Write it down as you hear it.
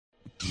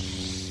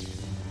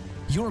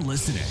You're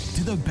listening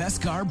to the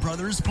Beskar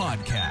Brothers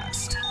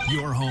Podcast,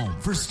 your home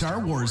for Star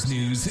Wars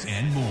news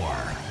and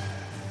more.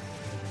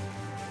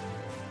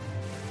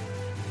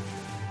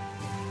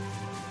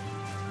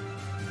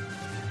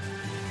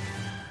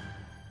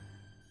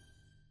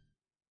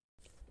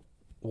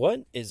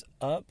 What is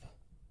up,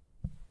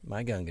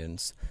 my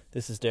Gungans?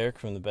 This is Derek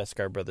from the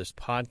Beskar Brothers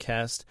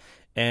Podcast,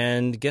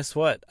 and guess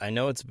what? I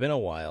know it's been a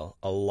while.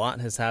 A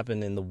lot has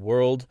happened in the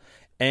world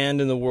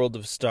and in the world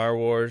of Star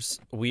Wars.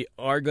 We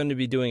are going to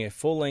be doing a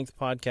full-length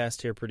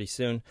podcast here pretty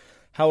soon.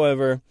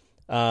 However,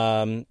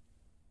 it's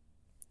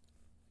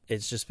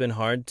just been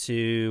hard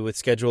with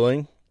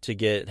scheduling to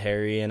get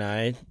Harry and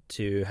I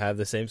to have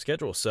the same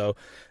schedule. So,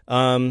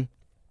 I'm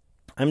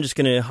just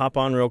going to hop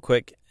on real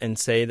quick and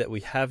say that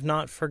we have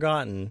not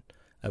forgotten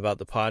about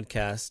the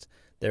podcast.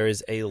 There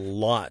is a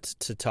lot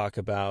to talk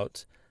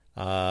about.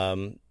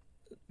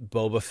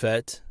 Boba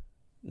Fett,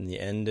 the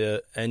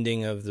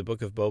ending of the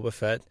book of Boba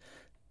Fett.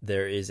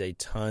 There is a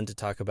ton to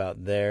talk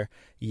about there.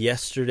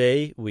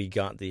 Yesterday, we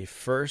got the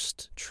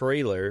first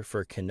trailer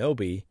for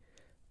Kenobi.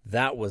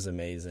 That was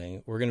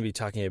amazing. We're going to be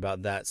talking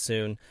about that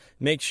soon.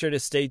 Make sure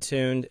to stay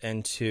tuned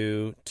and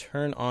to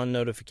turn on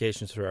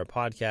notifications for our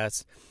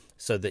podcasts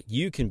so that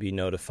you can be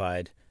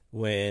notified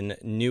when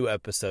new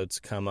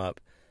episodes come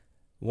up.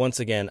 Once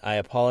again, I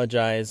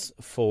apologize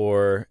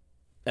for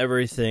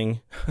everything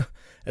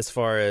as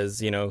far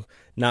as,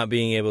 not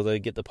being able to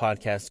get the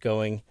podcast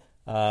going.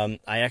 I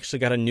actually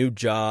got a new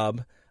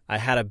job. I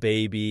had a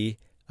baby.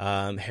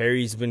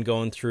 Harry's been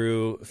going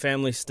through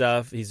family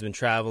stuff. He's been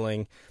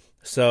traveling.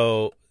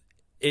 So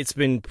it's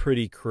been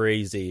pretty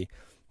crazy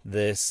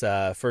this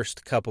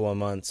first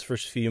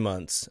few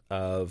months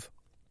of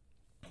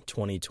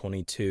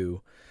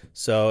 2022.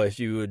 So if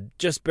you would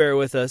just bear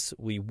with us,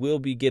 we will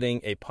be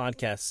getting a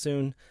podcast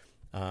soon.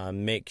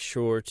 Make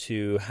sure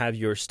to have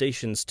your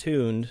stations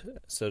tuned,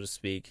 so to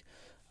speak,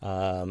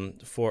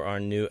 for our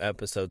new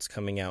episodes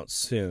coming out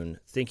soon.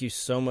 Thank you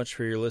so much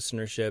for your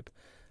listenership.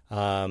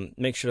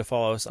 Make sure to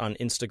follow us on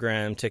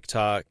Instagram,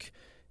 TikTok,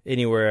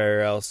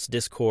 anywhere else,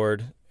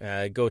 Discord.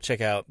 Go check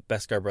out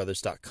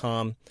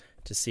BeskarBrothers.com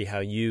to see how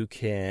you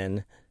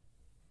can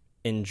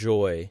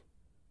enjoy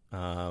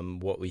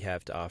what we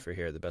have to offer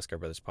here at the Beskar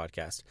Brothers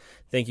Podcast.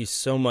 Thank you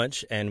so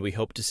much, and we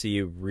hope to see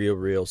you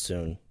real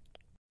soon.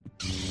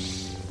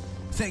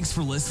 Thanks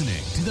for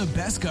listening to the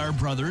Beskar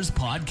Brothers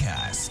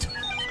Podcast,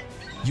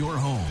 your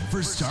home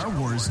for Star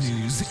Wars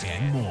news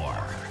and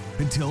more.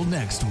 Until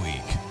next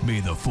week, may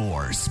the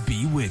Force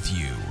be with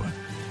you.